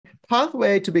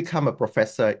Pathway to become a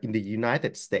professor in the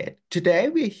United States. Today,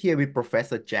 we're here with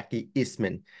Professor Jackie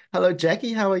Eastman. Hello,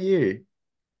 Jackie. How are you?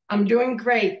 I'm doing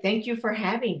great. Thank you for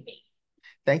having me.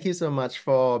 Thank you so much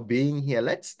for being here.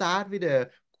 Let's start with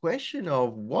a question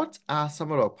of what are some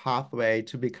of the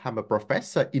pathways to become a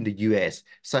professor in the US,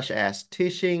 such as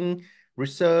teaching,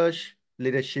 research,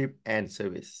 leadership, and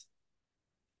service.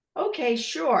 Okay,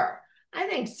 sure. I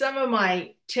think some of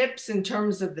my tips in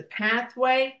terms of the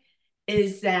pathway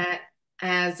is that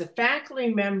as a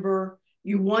faculty member,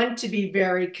 you want to be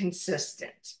very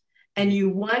consistent and you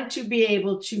want to be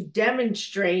able to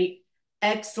demonstrate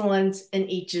excellence in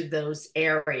each of those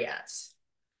areas.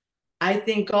 I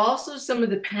think also some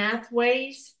of the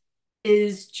pathways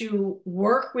is to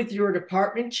work with your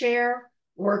department chair,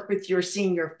 work with your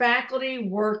senior faculty,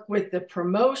 work with the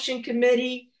promotion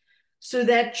committee, so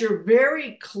that you're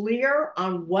very clear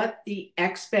on what the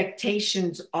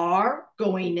expectations are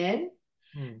going in.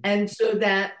 Hmm. And so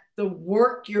that the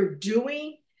work you're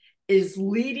doing is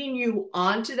leading you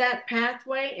onto that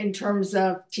pathway in terms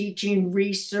of teaching,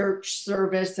 research,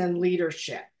 service, and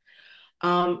leadership.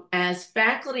 As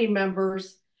faculty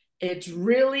members, it's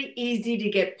really easy to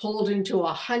get pulled into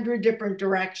 100 different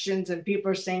directions, and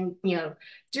people are saying,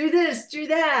 do this, do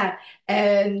that.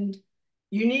 And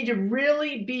you need to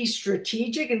really be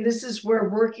strategic. And this is where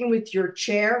working with your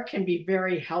chair can be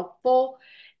very helpful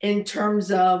in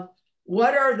terms of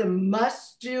what are the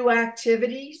must do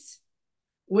activities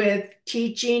with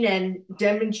teaching and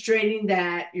demonstrating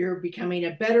that you're becoming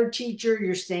a better teacher,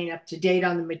 you're staying up to date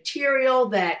on the material,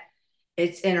 that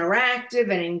it's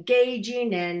interactive and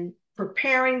engaging and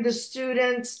preparing the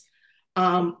students.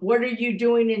 What are you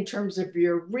doing in terms of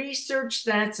your research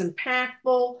that's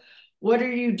impactful? What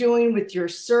are you doing with your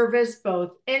service,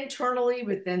 both internally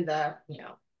within the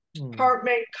Hmm.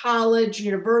 department, college,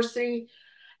 university,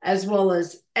 as well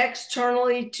as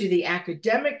externally to the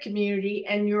academic community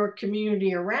and your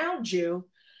community around you?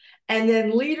 And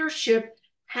then leadership,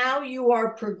 how you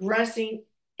are progressing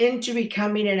into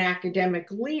becoming an academic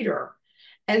leader.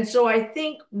 And so I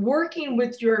think working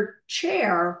with your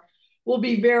chair will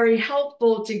be very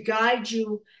helpful to guide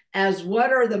you as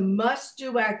what are the must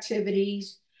do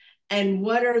activities and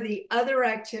what are the other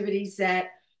activities that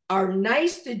are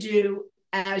nice to do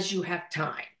as you have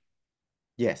time.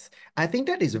 Yes, I think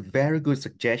that is a very good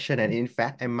suggestion. And in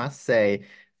fact, I must say,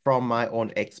 from my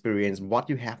own experience, what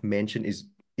you have mentioned is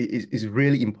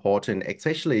really important,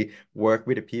 especially work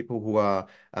with the people who are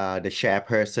the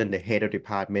chairperson, the head of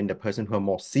department, the person who are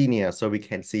more senior, so we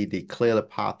can see the clear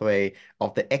pathway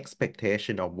of the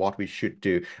expectation of what we should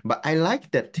do. But I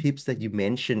like the tips that you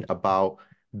mentioned about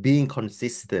being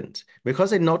consistent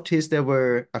because I noticed there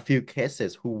were a few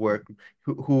cases who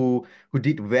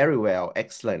did very well,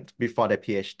 excellent before the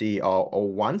PhD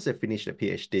or once they finish the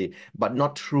PhD, but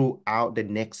not throughout the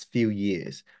next few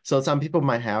years. So some people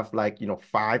might have like,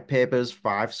 five papers,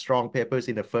 five strong papers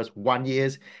in the first 1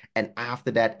 years, and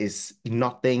after that is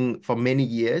nothing for many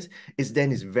years. It's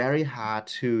very hard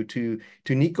to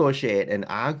negotiate and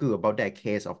argue about that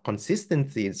case of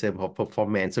consistency in terms of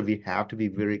performance. So we have to be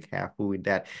very careful with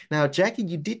that. Now, Jackie,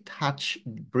 you did touch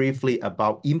briefly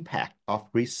about impact of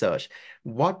research.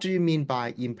 What do you mean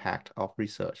by impact of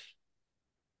research?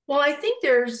 Well, I think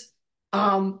there's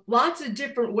lots of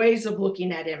different ways of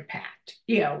looking at impact.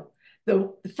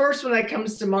 The first one that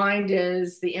comes to mind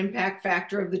is the impact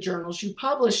factor of the journals you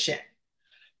publish in.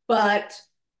 But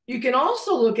you can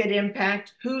also look at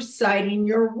impact, who's citing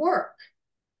your work.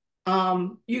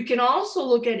 You can also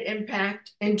look at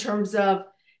impact in terms of,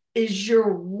 is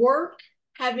your work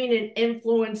having an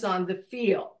influence on the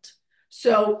field?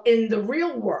 So in the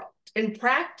real world, in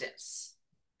practice,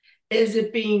 is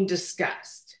it being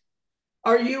discussed?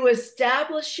 Are you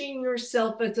establishing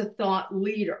yourself as a thought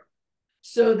leader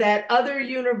so that other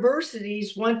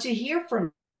universities want to hear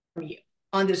from you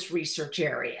on this research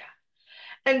area?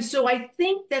 And so I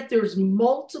think that there's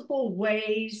multiple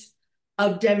ways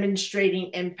of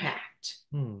demonstrating impact.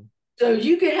 Hmm. So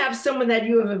you could have someone that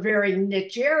you have a very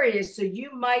niche area, so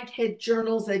you might hit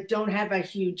journals that don't have a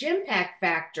huge impact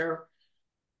factor,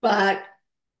 but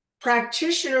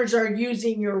practitioners are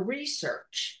using your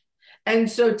research.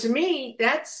 And so to me,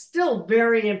 that's still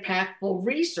very impactful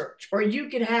research. Or you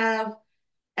could have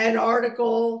an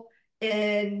article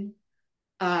in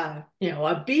a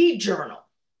bee journal,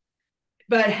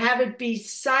 but have it be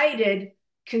cited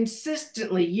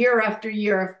consistently year after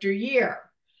year after year.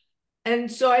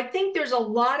 And so I think there's a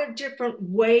lot of different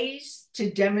ways to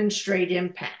demonstrate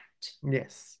impact.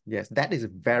 Yes, yes, that is a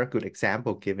very good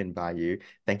example given by you.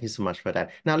 Thank you so much for that.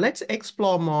 Now let's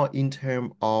explore more in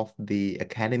terms of the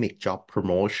academic job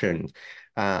promotion.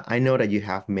 I know that you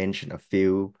have mentioned a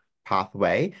few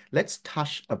pathway, let's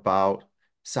touch about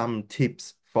some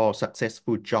tips for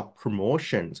successful job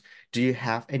promotions. Do you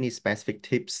have any specific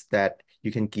tips that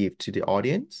you can give to the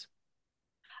audience?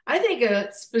 I think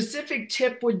a specific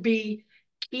tip would be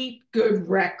keep good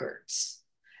records.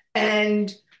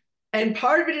 And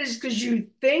part of it is because you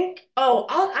think, oh,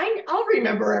 I'll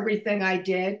remember everything I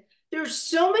did. There's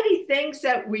so many things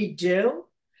that we do.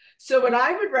 So what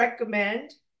I would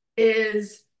recommend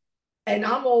is, and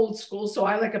I'm old school, so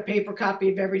I like a paper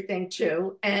copy of everything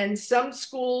too. And some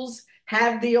schools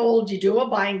have the old, you do a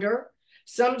binder.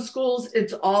 Some schools,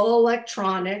 it's all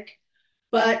electronic.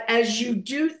 But as you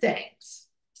do things,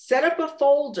 set up a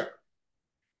folder.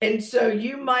 And so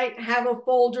you might have a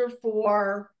folder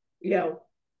for, you know,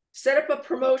 set up a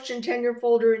promotion tenure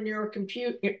folder in your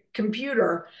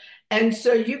computer. And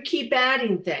so you keep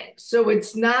adding things. So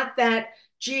it's not that,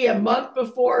 gee, a month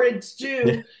before it's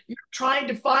due, you're trying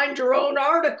to find your own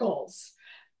articles,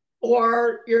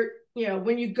 or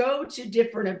when you go to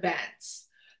different events,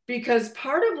 because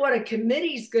part of what a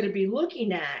committee is going to be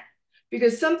looking at,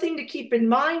 because something to keep in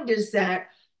mind is that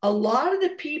a lot of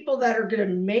the people that are going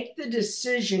to make the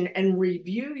decision and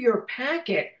review your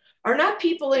packet are not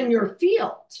people in your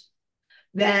field,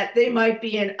 that they might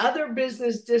be in other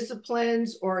business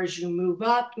disciplines, or as you move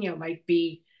up, might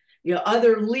be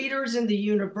other leaders in the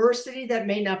university that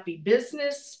may not be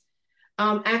business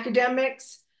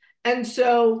academics. And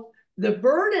so the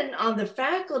burden on the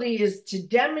faculty is to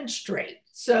demonstrate.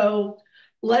 So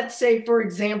let's say, for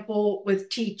example, with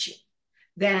teaching,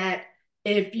 that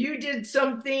if you did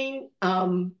something,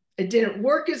 it didn't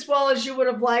work as well as you would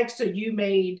have liked, so you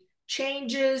made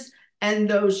changes, and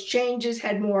those changes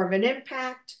had more of an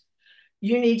impact,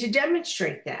 you need to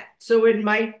demonstrate that. So it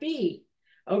might be,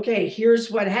 okay,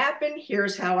 here's what happened,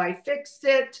 here's how I fixed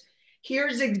it,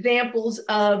 here's examples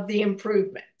of the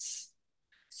improvements.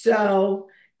 So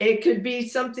it could be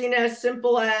something as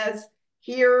simple as,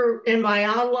 here in my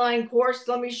online course,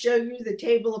 let me show you the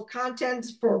table of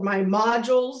contents for my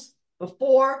modules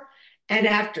before and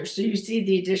after, so you see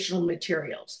the additional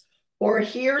materials. Or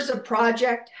here's a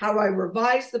project, how I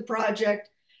revised the project,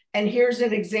 and here's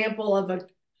an example of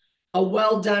a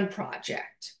well-done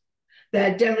project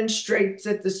that demonstrates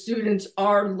that the students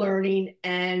are learning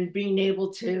and being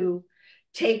able to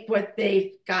take what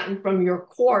they've gotten from your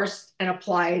course and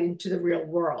apply it into the real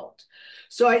world.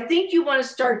 So I think you want to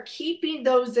start keeping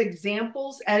those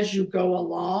examples as you go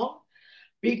along,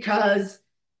 because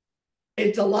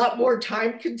it's a lot more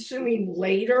time consuming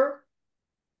later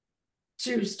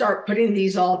to start putting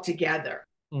these all together.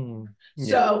 Mm, yeah.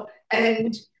 So,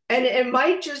 and it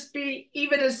might just be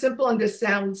even as simple, and to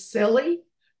sound silly,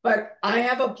 but I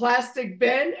have a plastic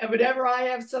bin, and whenever I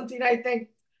have something I think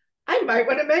I might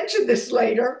want to mention this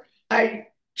later, I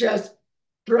just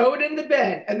throw it in the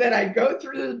bin. And then I go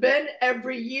through the bin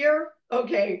every year.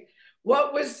 Okay,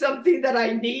 what was something that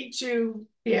I need to,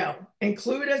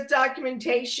 include as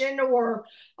documentation, or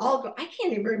I'll go, I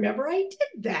can't even remember I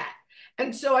did that.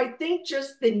 And so I think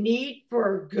just the need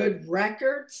for good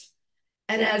records,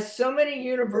 and as so many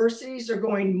universities are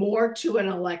going more to an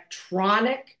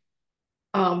electronic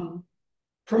um,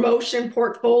 promotion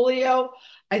portfolio,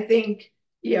 I think,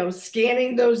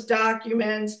 scanning those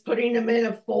documents, putting them in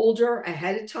a folder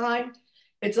ahead of time,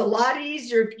 it's a lot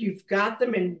easier if you've got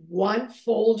them in one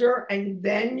folder and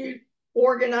then you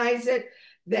organize it,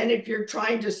 than if you're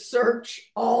trying to search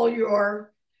all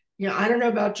your, I don't know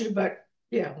about you, but,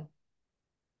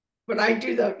 but I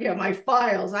do my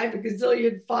files. I have a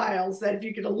gazillion files, that if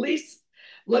you could at least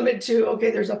limit to,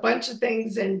 okay, there's a bunch of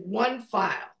things in one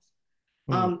file,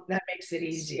 Mm. that makes it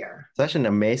easier. Such an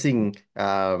amazing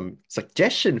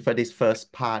suggestion for this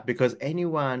first part, because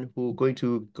anyone who going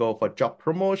to go for job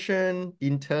promotion,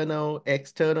 internal,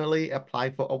 externally,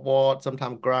 apply for awards,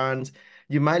 sometimes grants,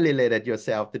 you might relate it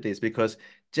yourself to this, because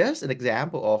just an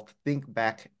example of think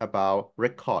back about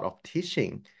record of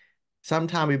teaching.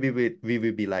 Sometimes we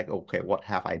will be like, okay, what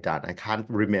have I done? I can't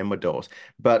remember those.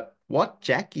 But what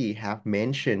Jackie have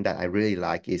mentioned that I really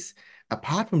like is,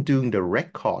 apart from doing the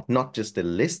record, not just the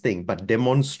listing, but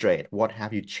demonstrate what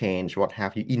have you changed, what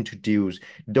have you introduced.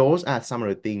 Those are some of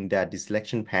the things that the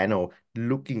selection panel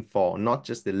looking for, not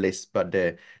just the list, but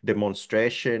the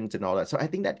demonstrations and all that. So I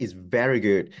think that is very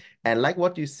good. And like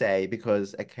what you say,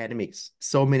 because academics,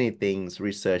 so many things,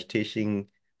 research, teaching,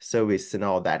 service and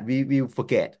all that, we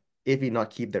forget if we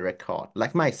not keep the record.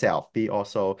 Like myself, we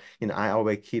also, I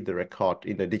always keep the record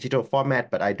in the digital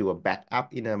format, but I do a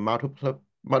backup in a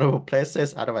multiple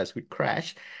places, otherwise we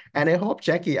crash. And I hope,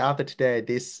 Jackie, after today,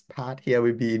 this part here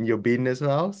will be in your bin as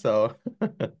well. So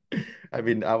I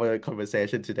mean, our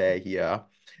conversation today here.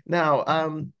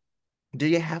 Now, Do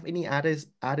you have any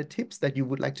other tips that you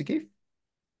would like to give?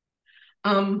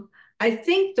 Um, I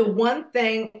think the one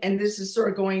thing, and this is sort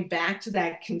of going back to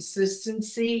that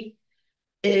consistency,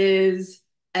 is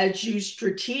as you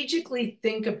strategically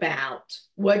think about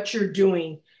what you're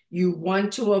doing, you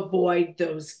want to avoid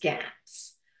those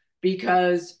gaps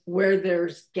because where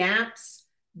there's gaps,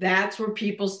 that's where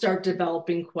people start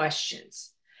developing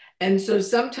questions. And so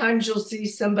sometimes you'll see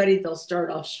somebody, they'll start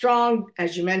off strong.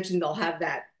 As you mentioned, they'll have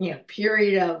that,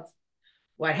 period of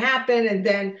what happened. And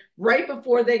then right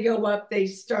before they go up, they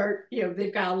start,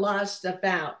 they've got a lot of stuff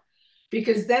out.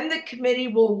 Because then the committee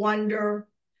will wonder,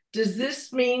 does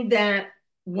this mean that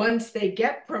once they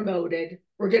get promoted,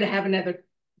 we're going to have another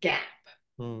gap?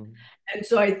 Hmm. And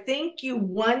so I think you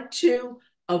want to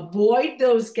avoid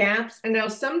those gaps. And now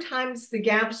sometimes the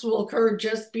gaps will occur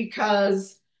just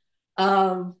because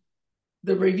of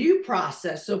the review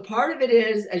process. So part of it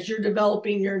is as you're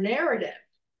developing your narrative,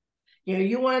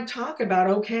 you want to talk about,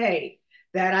 okay,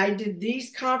 that I did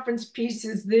these conference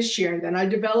pieces this year, and then I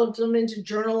developed them into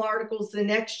journal articles the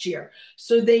next year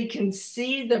so they can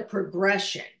see the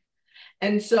progression.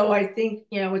 And so I think,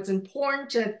 it's important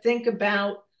to think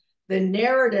about the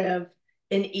narrative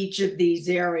in each of these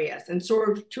areas and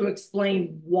sort of to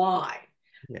explain why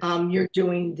Yes. you're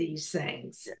doing these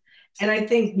things. Yes. And I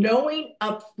think knowing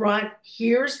upfront,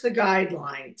 here's the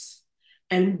guidelines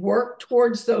and work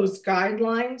towards those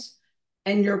guidelines.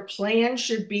 And your plan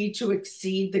should be to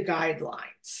exceed the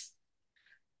guidelines.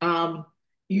 Um,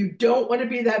 you don't want to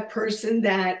be that person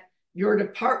that your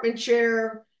department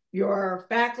chair, your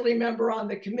faculty member on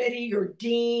the committee, your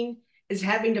dean is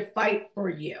having to fight for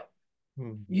you.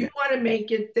 Hmm. You Yeah. want to make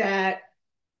it that,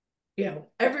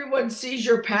 everyone sees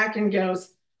your pack and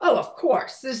goes, oh, of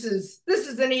course, this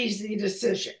is an easy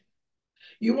decision.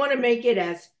 You want to make it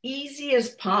as easy as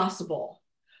possible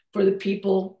for the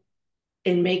people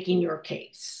in making your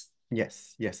case.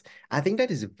 Yes, yes. I think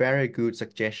that is a very good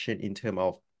suggestion in terms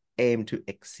of aim to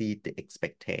exceed the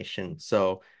expectation.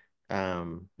 So,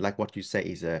 like what you say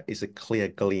is a clear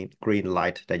green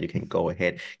light that you can go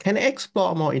ahead. Can I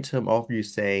explore more in terms of you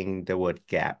saying the word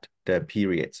gap, the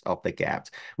periods of the gaps?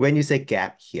 When you say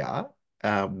gap here,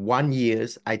 1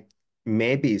 years, I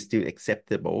maybe is still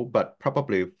acceptable, but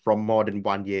probably from more than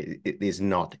 1 year, it is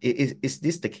not. Is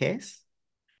this the case?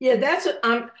 Yeah, that's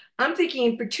what I'm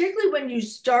thinking, particularly when you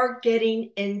start getting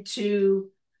into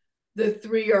the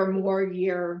 3 or more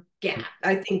year gap.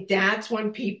 I think that's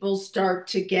when people start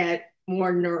to get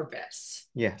more nervous.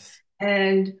 Yes.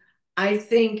 And I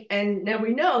think, and now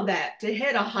we know that to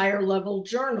hit a higher level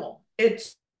journal,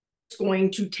 it's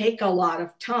going to take a lot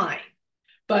of time.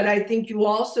 But I think you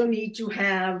also need to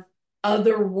have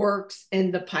other works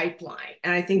in the pipeline.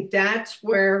 And I think that's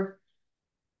where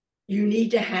you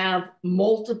need to have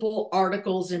multiple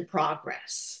articles in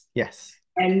progress. Yes.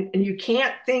 And you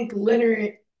can't think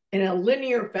linear in a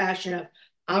linear fashion of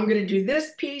I'm going to do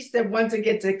this piece that once it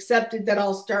gets accepted that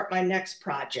I'll start my next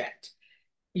project.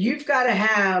 You've got to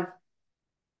have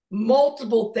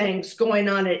multiple things going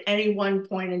on at any one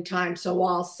point in time. So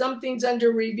while something's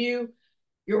under review,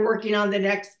 you're working on the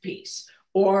next piece,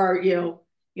 or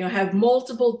have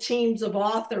multiple teams of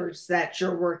authors that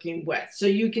you're working with, so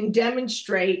you can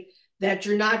demonstrate that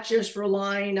you're not just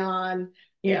relying on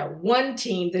one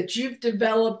team, that you've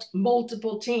developed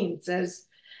multiple teams.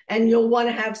 And you'll want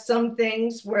to have some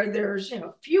things where there's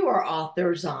fewer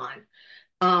authors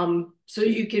on, so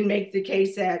you can make the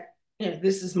case that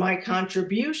this is my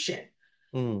contribution.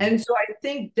 Mm. And so I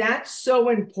think that's so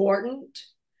important,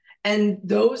 and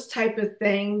those type of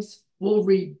things will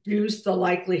reduce the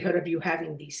likelihood of you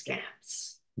having these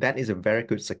scams. That is a very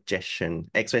good suggestion.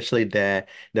 Especially there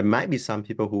might be some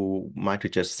people who might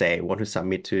just say want to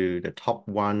submit to the top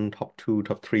one, top two,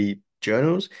 top three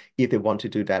journals. If they want to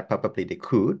do that, probably they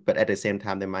could. But at the same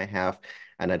time, they might have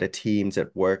another teams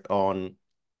that work on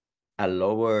a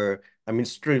lower, I mean,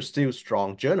 still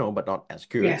strong journal, but not as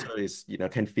good. Yeah. So it's,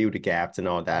 can fill the gaps and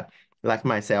all that. Like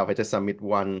myself, I just submit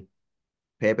one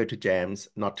paper to jams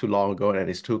not too long ago, and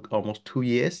it took almost 2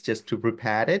 years just to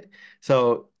prepare it.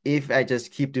 So if I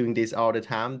just keep doing this all the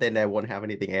time, then I won't have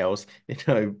anything else,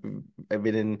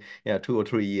 within 2 or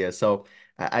 3 years. So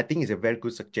I think it's a very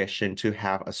good suggestion to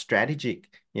have a strategic,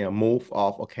 move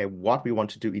of okay, what we want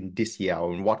to do in this year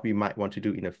and what we might want to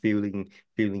do in a filling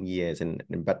years. And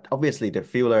but obviously the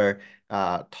filler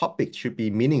topic should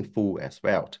be meaningful as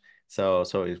well. So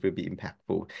it will be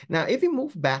impactful. Now, if we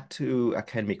move back to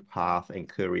academic path and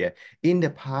career, in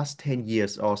the past 10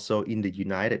 years or so in the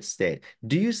United States,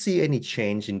 do you see any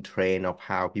change in trend of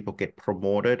how people get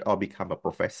promoted or become a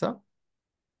professor?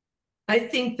 I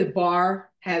think the bar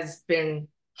has been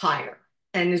higher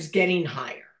and is getting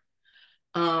higher.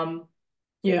 Um,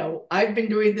 I've been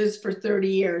doing this for 30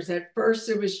 years. At first,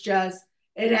 it was just,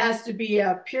 it has to be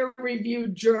a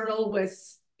peer-reviewed journal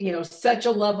with, such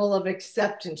a level of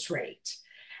acceptance rate.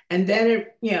 And then,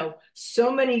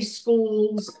 so many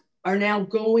schools are now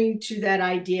going to that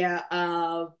idea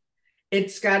of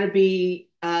it's got to be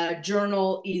a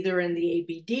journal either in the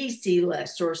ABDC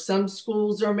list, or some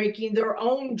schools are making their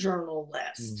own journal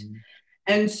list. Mm.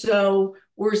 And so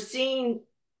we're seeing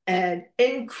an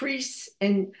increase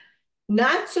in,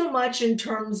 not so much in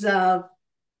terms of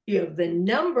the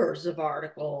numbers of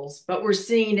articles, but we're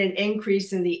seeing an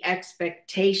increase in the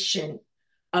expectation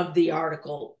of the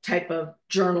article type of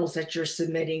journals that you're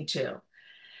submitting to.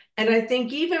 And I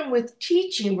think even with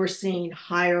teaching, we're seeing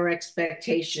higher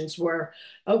expectations where,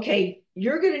 okay,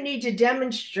 you're going to need to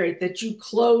demonstrate that you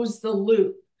close the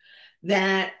loop,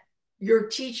 that your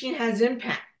teaching has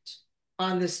impact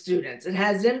on the students. It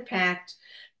has impact.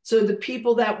 So the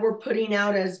people that we're putting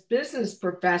out as business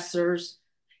professors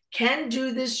can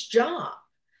do this job.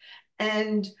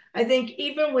 And I think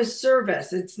even with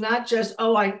service, it's not just,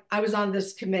 oh, I was on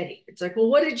this committee. It's like, well,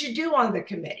 what did you do on the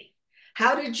committee?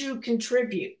 How did you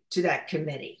contribute to that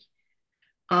committee?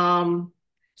 Um,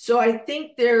 so I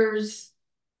think there's,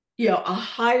 a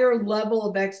higher level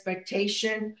of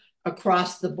expectation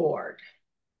across the board.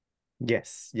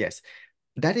 Yes, yes.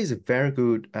 That is a very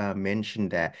good mention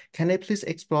there. Can I please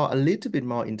explore a little bit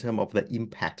more in terms of the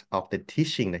impact of the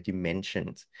teaching that you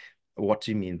mentioned? What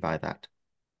do you mean by that?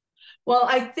 Well,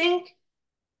 I think,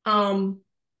 part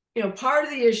of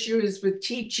the issue is with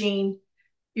teaching,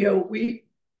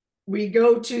 we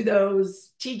go to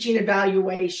those teaching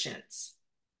evaluations.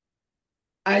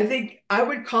 I think I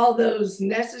would call those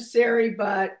necessary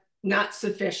but not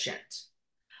sufficient.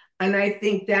 And I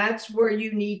think that's where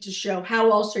you need to show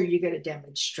how else are you going to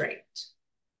demonstrate.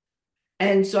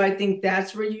 And so I think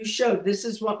that's where you show this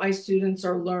is what my students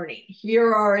are learning.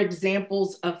 Here are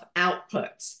examples of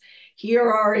outputs. Here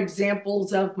are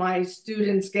examples of my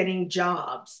students getting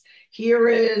jobs. Here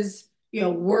is,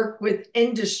 work with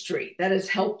industry that has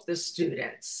helped the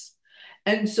students.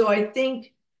 And so I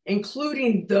think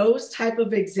including those type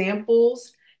of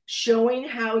examples, showing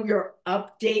how you're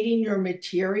updating your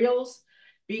materials,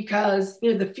 because,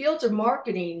 the fields of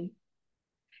marketing,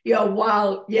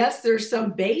 while yes, there's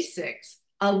some basics,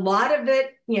 a lot of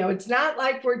it, it's not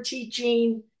like we're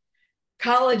teaching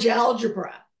college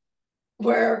algebra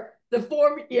where the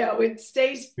form, it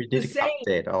stays We the need to same.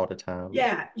 update all the time.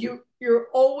 Yeah, you're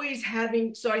always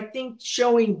having, so I think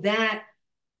showing that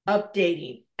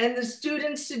updating. And the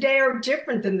students today are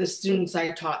different than the students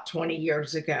I taught 20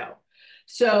 years ago.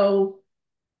 So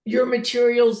your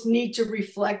materials need to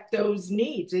reflect those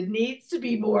needs. It needs to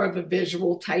be more of a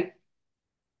visual type,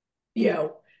 you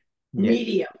know, Yeah.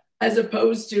 medium, as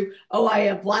opposed to, oh, I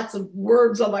have lots of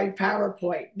words on my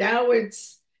PowerPoint. Now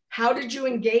it's how did you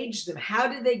engage them? How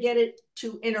did they get it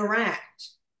to interact?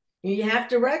 You have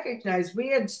to recognize we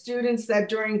had students that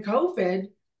during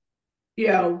COVID, you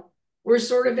know, were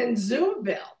sort of in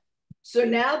Zoomville. So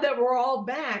now that we're all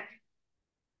back,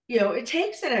 it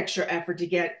takes an extra effort to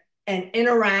get an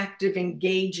interactive,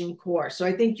 engaging course. So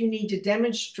I think you need to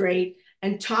demonstrate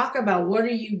and talk about what are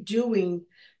you doing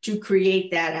to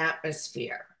create that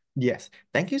atmosphere. Yes.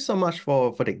 Thank you so much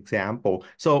for the example.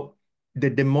 So the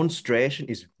demonstration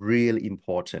is really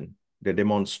important. The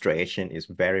demonstration is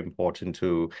very important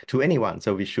to anyone.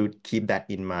 So we should keep that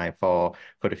in mind for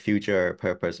the future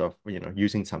purpose of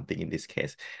using something in this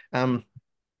case.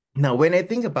 Now when I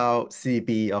think about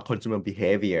CB or consumer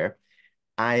behavior,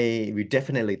 I will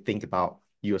definitely think about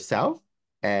yourself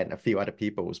and a few other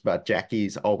people's, but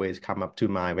Jackie's always come up to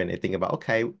mind when I think about,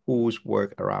 okay, who's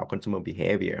work around consumer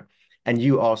behavior. And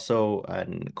you also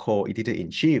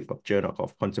co-editor-in-chief of Journal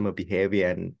of Consumer Behavior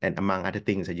and among other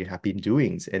things that you have been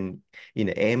doing and in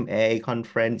the AMA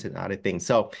conference and other things.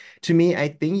 So to me, I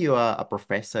think you are a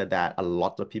professor that a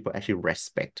lot of people actually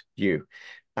respect you.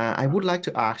 I would like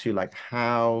to ask you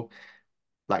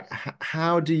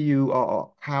how do you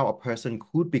or how a person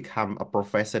could become a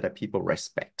professor that people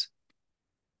respect?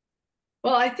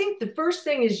 Well, I think the first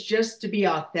thing is just to be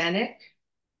authentic.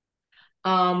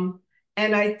 Um,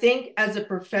 and I think as a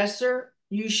professor,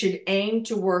 you should aim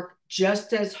to work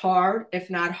just as hard, if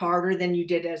not harder, than you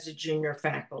did as a junior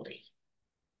faculty.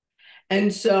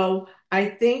 And so I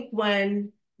think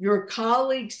when your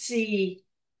colleagues see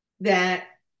that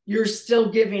you're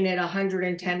still giving it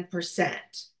 110%,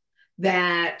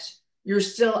 that you're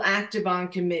still active on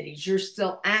committees, you're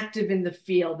still active in the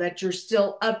field, that you're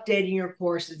still updating your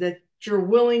courses, that you're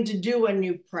willing to do a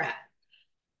new prep.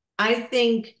 I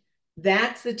think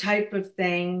that's the type of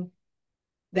thing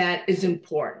that is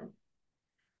important.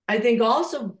 I think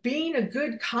also being a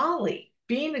good colleague,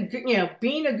 being a good,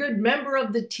 being a good member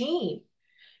of the team,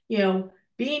 being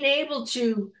able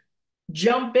to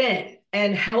jump in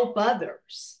and help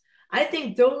others. I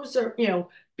think those are,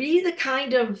 be the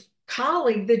kind of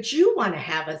colleague that you want to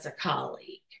have as a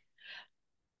colleague.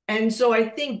 And so I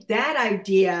think that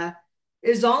idea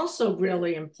is also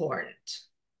really important.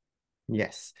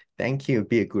 Yes, thank you.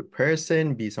 Be a good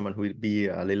person, be someone who will be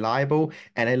reliable.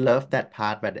 And I love that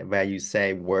part where you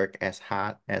say work as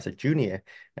hard as a junior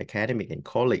academic and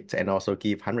college and also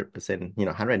give 100%,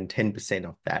 110%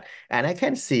 of that. And I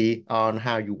can see on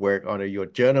how you work on your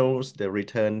journals, the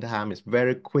return time is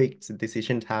very quick, the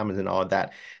decision time and all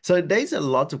that. So there's a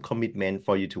lot of commitment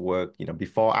for you to work,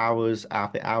 before hours,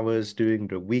 after hours, during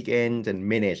the weekend and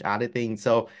manage other things.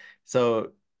 So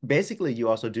basically you're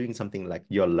also doing something like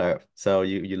your love. So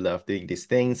you love doing this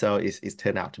thing. So it's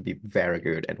turned out to be very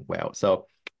good and well. So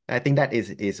I think that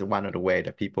is one of the way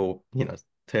that people,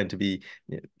 turn to be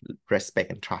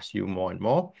respect and trust you more and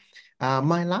more.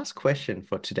 My last question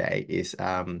for today is,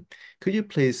 could you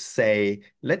please say,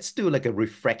 let's do like a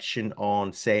reflection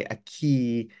on, say, a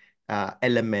key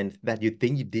element that you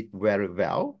think you did very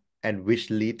well and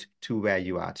which lead to where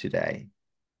you are today.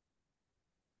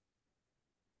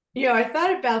 I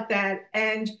thought about that,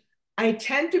 and I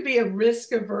tend to be a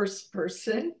risk averse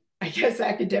person. I guess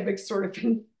academics sort of,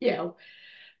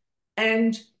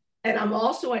 and I'm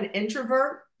also an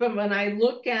introvert. But when I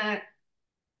look at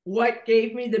what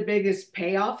gave me the biggest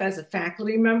payoff as a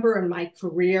faculty member in my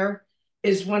career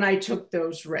is when I took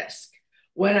those risks,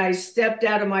 when I stepped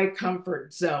out of my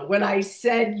comfort zone, when I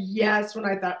said yes, when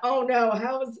I thought, oh no,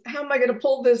 how am I going to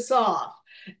pull this off?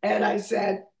 And I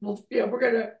said, well, we're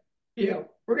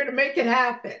gonna make it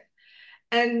happen.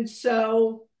 And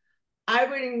so I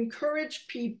would encourage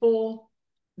people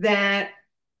that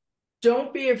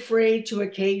don't be afraid to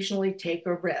occasionally take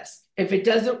a risk. If it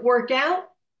doesn't work out,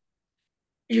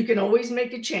 you can always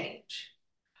make a change.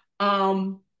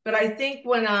 But I think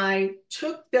when I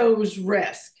took those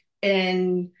risks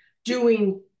in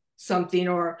doing something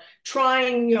or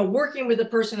trying, working with a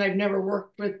person I've never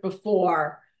worked with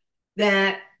before,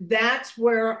 that's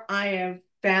where I have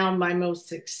found my most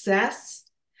success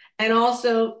and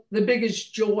also the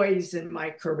biggest joys in my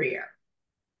career.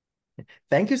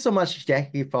 Thank you so much,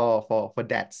 Jackie, for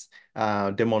that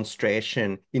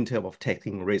demonstration in terms of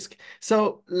taking risk.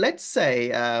 So let's say,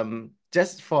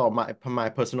 just for my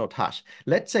personal touch,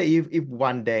 let's say if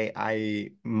one day I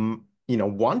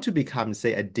want to become,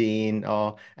 say, a dean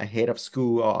or a head of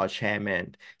school or a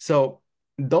chairman. So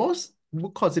those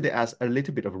would consider as a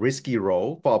little bit of risky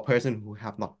role for a person who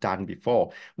have not done before.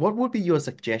 What would be your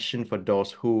suggestion for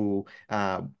those who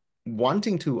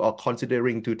wanting to or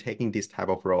considering to taking this type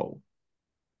of role?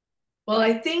 Well,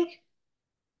 I think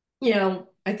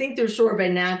there's sort of a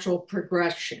natural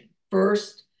progression.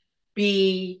 First,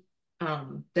 be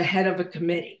the head of a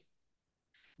committee,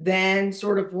 then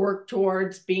sort of work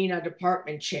towards being a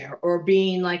department chair or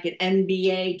being like an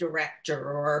MBA director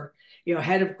or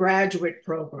head of graduate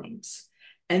programs,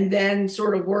 and then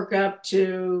sort of work up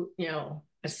to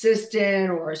assistant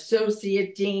or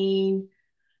associate dean.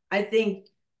 I think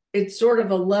it's sort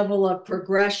of a level of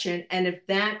progression, and if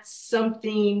that's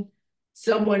something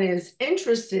someone is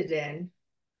interested in,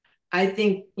 I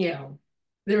think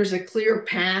there's a clear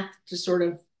path to sort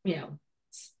of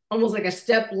almost like a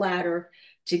step ladder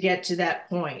to get to that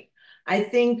point. I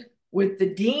think with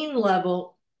the dean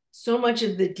level, so much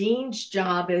of the dean's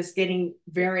job is getting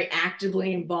very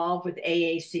actively involved with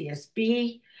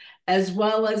AACSB, as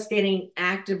well as getting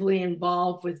actively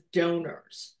involved with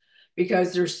donors,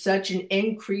 because there's such an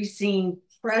increasing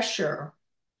pressure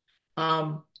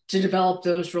to develop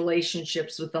those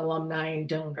relationships with alumni and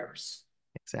donors.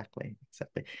 Exactly,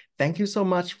 exactly. Thank you so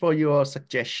much for your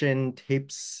suggestion,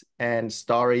 tips, and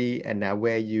story, and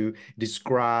where you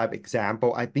describe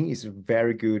example. I think it's a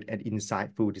very good and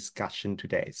insightful discussion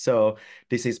today. So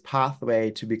this is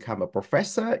Pathway to Become a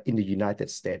Professor in the United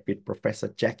States with Professor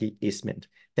Jackie Eastman.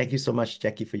 Thank you so much,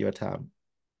 Jackie, for your time.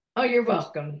 Oh, you're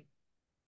welcome.